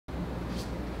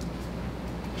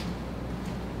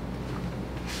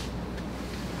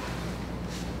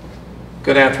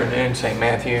Good afternoon, St.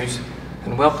 Matthews,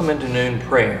 and welcome into noon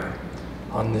prayer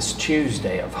on this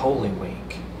Tuesday of Holy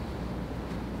Week.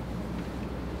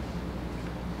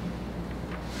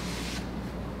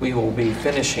 We will be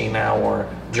finishing our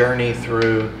journey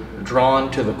through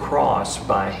Drawn to the Cross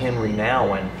by Henry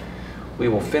Nouwen. We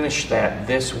will finish that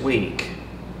this week,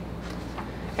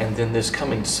 and then this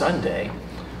coming Sunday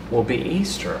will be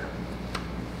Easter.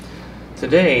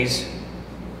 Today's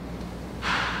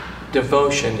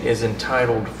devotion is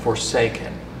entitled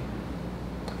Forsaken.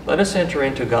 Let us enter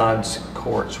into God's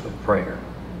courts with prayer.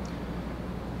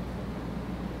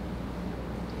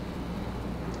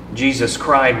 Jesus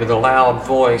cried with a loud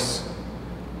voice,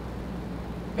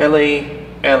 Eli,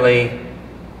 Eli,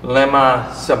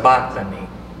 lema sabachthani.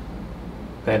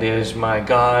 That is, my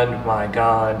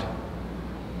God,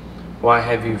 why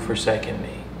have you forsaken me?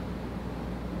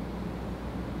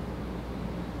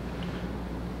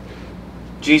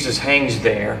 Jesus hangs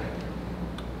there,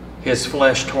 his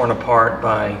flesh torn apart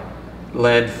by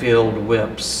lead-filled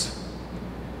whips,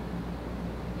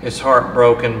 his heart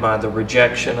broken by the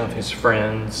rejection of his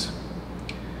friends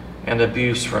and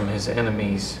abuse from his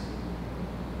enemies,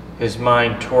 his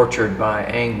mind tortured by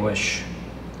anguish,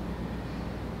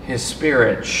 his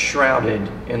spirit shrouded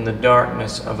in the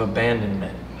darkness of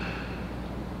abandonment,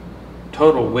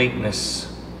 total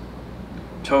weakness,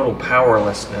 total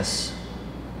powerlessness.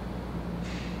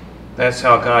 That's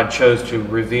how God chose to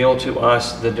reveal to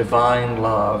us the divine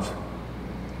love,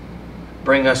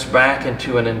 bring us back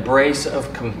into an embrace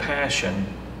of compassion,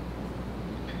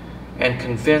 and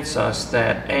convince us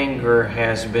that anger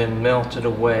has been melted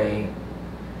away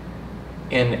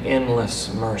in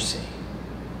endless mercy.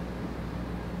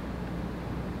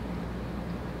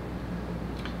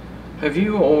 Have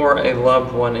you or a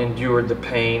loved one endured the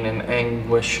pain and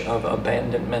anguish of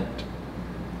abandonment?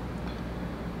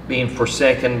 Being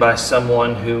forsaken by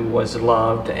someone who was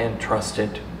loved and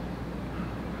trusted.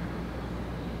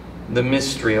 The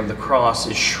mystery of the cross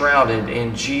is shrouded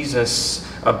in Jesus'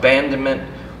 abandonment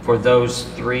for those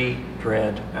 3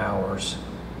 dread hours.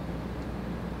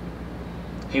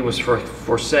 He was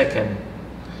forsaken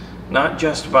not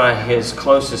just by his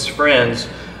closest friends,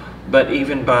 but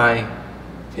even by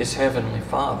his heavenly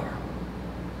Father.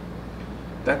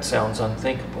 That sounds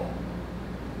unthinkable.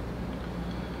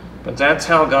 But that's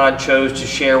how God chose to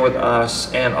share with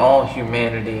us and all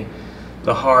humanity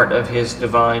the heart of his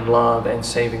divine love and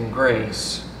saving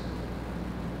grace.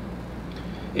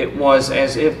 It was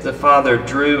as if the Father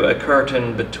drew a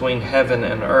curtain between heaven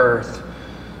and earth,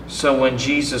 so when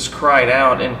Jesus cried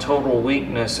out in total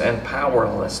weakness and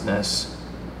powerlessness,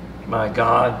 my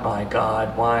God,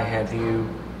 why have you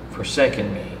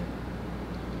forsaken me?"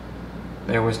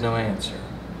 there was no answer.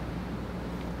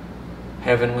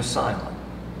 Heaven was silent.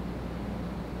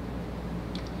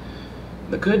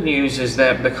 The good news is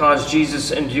that because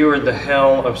Jesus endured the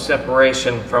hell of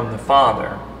separation from the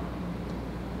Father,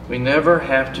 we never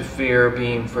have to fear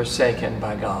being forsaken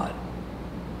by God.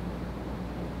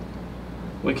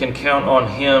 We can count on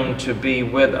him to be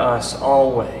with us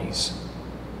always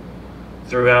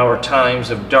through our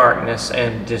times of darkness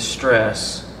and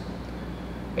distress,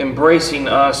 embracing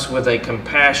us with a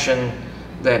compassion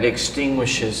that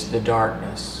extinguishes the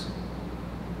darkness.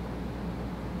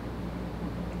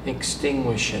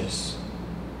 Extinguishes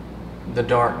the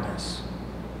darkness.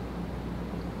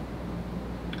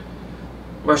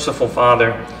 Merciful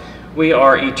Father, we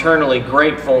are eternally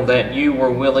grateful that you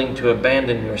were willing to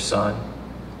abandon your Son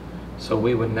so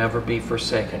we would never be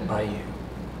forsaken by you.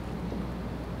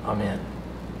 Amen.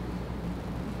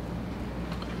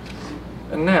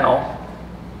 And now,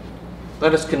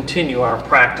 let us continue our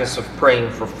practice of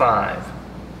praying for 5.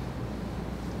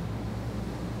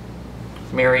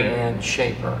 Mary Ann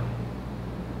Shaper,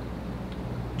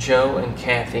 Joe and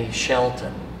Kathy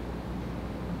Shelton,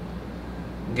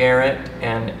 Garrett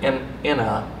and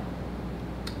Enna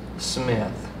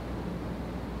Smith,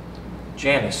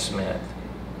 Janice Smith,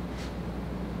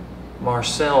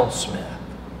 Marcel Smith.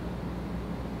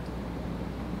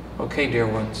 Okay, dear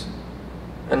ones,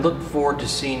 I look forward to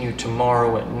seeing you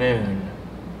tomorrow at noon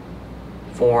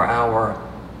for our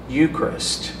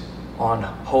Eucharist on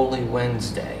Holy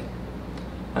Wednesday.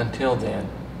 Until then,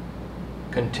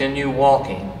 continue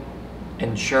walking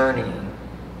and journeying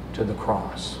to the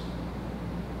cross.